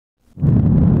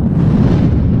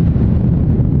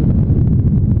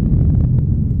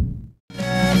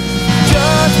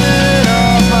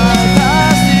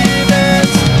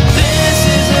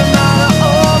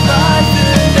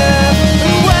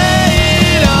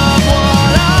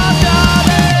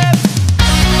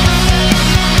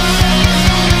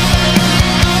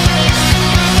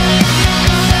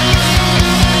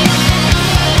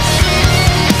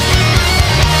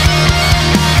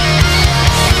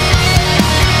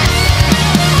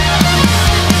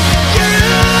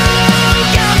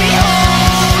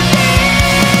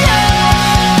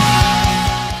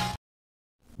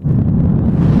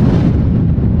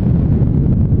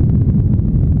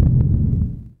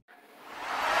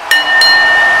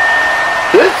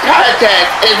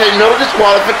contest is a no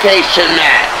disqualification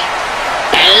match.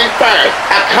 And first,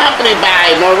 accompanied by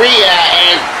Maria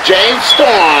and James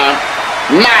Storm,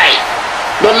 Mike,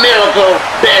 the Miracle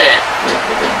Bennett.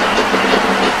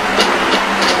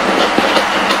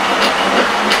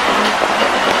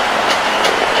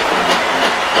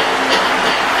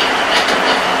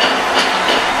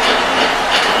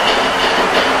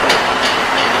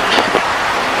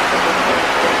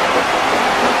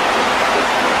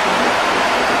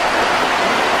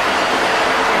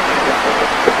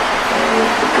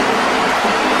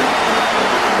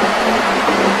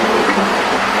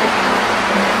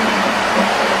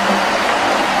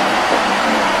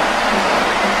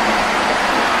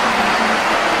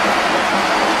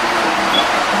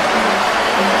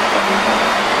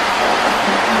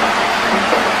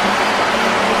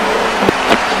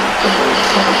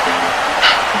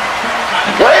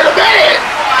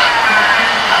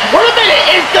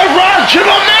 It's the Raw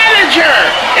General Manager!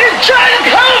 It's John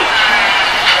Coach!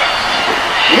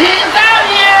 He's out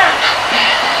here!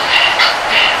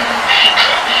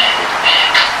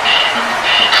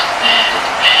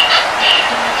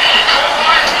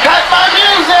 Cut my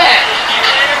music!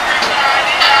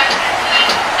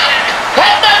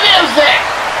 Cut my music!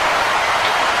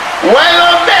 Wait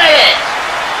a minute!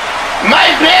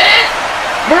 Mike Bennett?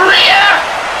 Maria?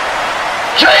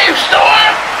 James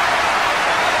Storm?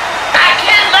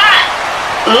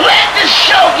 Let this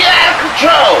show get out of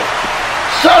control.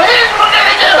 So here's what we're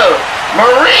gonna do.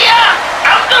 Maria,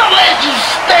 I'm gonna let you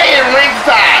stay in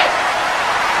ringside.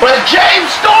 But James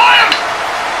Storm,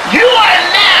 you are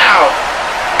now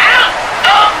out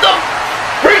of the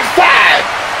ringside.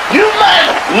 You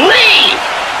must leave.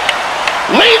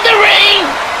 Leave the ring,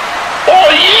 or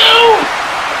you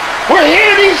will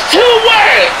hear these two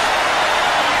words.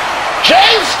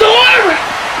 James Storm,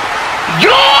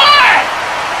 you're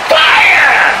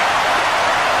fire!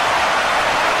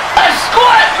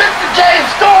 Escort Mr. James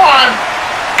Storm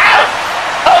out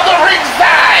of the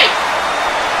ringside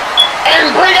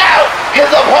and bring out his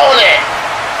opponent.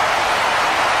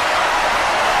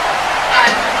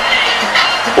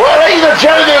 Well, ladies and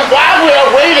gentlemen, while we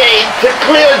are waiting to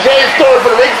clear James Storm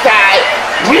from the ringside,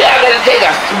 we are going to take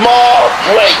a small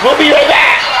break. We'll be right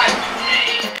back.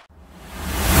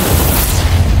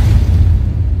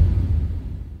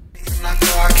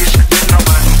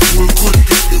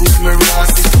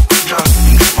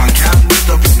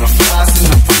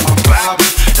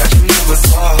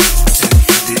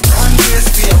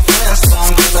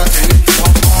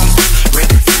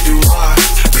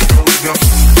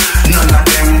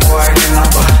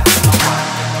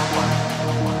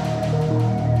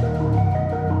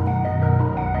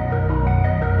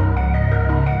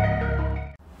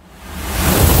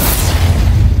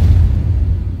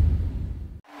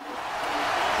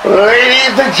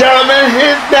 Ladies and gentlemen,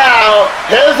 here's now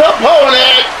his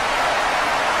opponent,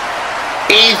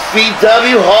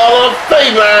 ECW Hall of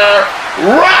Famer,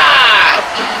 Rob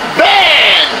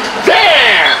Van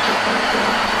Dam.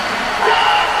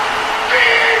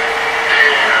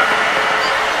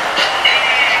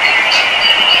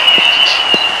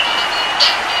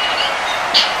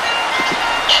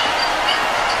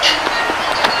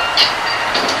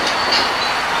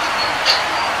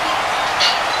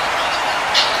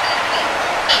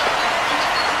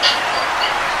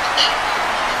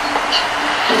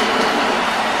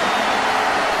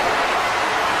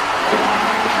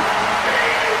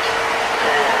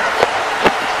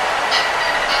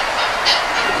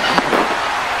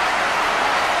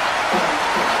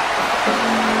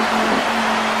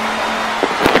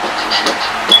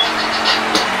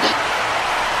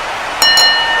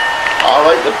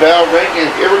 The bell ringing.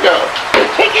 Here we go.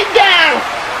 Take it down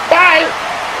by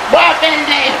Rob Van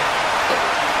Dam.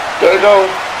 There we go.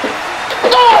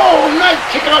 Oh, nice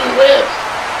kick on the ribs.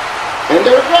 And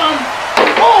there we go.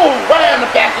 Oh, right on the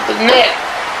back of the neck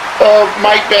of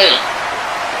Mike Bennett.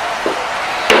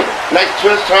 Nice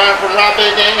twist turn from Rob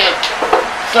Van Dam.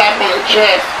 Slap on the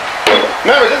chest.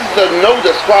 Remember, this is a no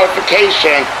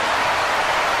disqualification.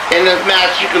 In this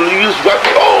match, you can use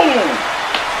weapons. Oh!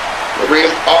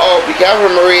 Maria, be careful,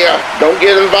 Maria. Don't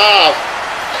get involved.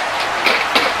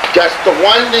 That's the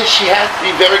one thing she has to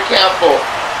be very careful.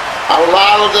 A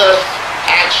lot of this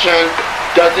action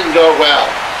doesn't go well.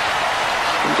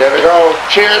 There we go.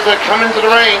 Chairs are coming to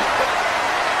the ring.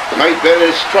 Mike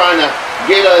Bennett is trying to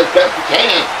get her as best he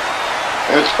can.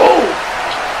 And it's, oh,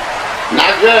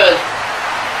 not good.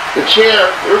 The chair.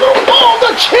 Here we go. Oh,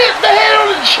 the chair. The head on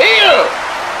the chair.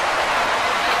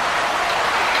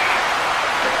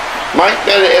 Mike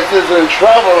Bennett is in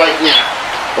trouble right now.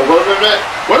 But wait a minute.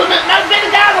 Mike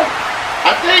Bennett got him.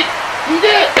 I think he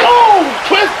did. Oh,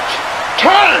 twist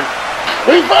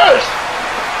Reverse.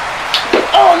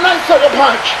 Oh, nice sucker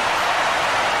punch.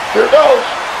 Here it goes.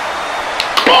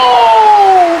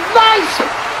 Oh, nice.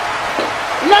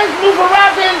 Nice move for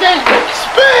Rob Van Dam.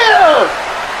 Spear.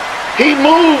 He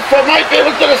moved for Mike Bailey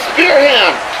was going to spear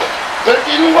him. But it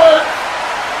didn't work.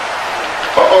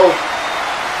 Uh-oh.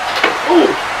 Ooh.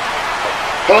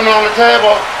 Pulling on the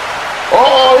table.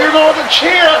 Oh, here goes the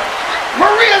chair.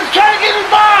 Maria's trying to get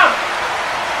involved.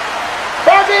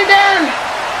 Rob Van Dam.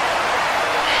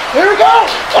 Here we go.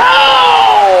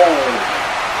 Oh!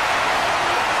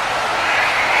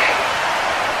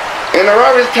 And the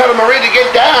referee's telling Marie to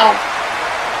get down.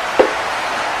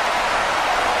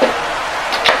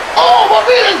 Oh,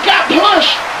 Marie just got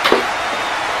pushed.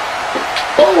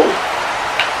 Oh.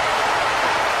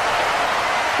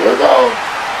 Here we go.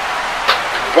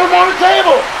 Put him on the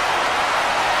table.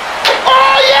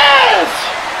 Oh, yes!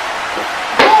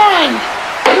 1,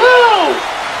 2,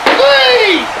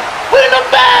 3. Ring the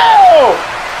bell!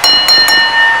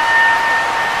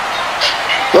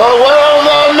 The winner of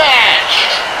the match,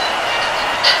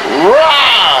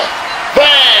 Rob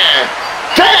Van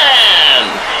Dam!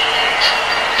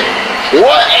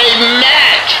 What a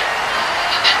match!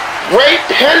 Great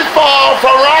pinfall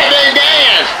from Rob Van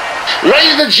Dam!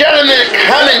 Ladies and gentlemen,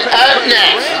 coming up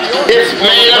next is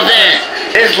main event.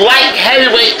 It's light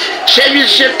heavyweight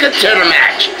championship contender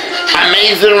match.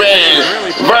 Amazing Red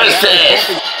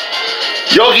versus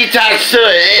Yogi Tatsu.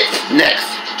 It's next.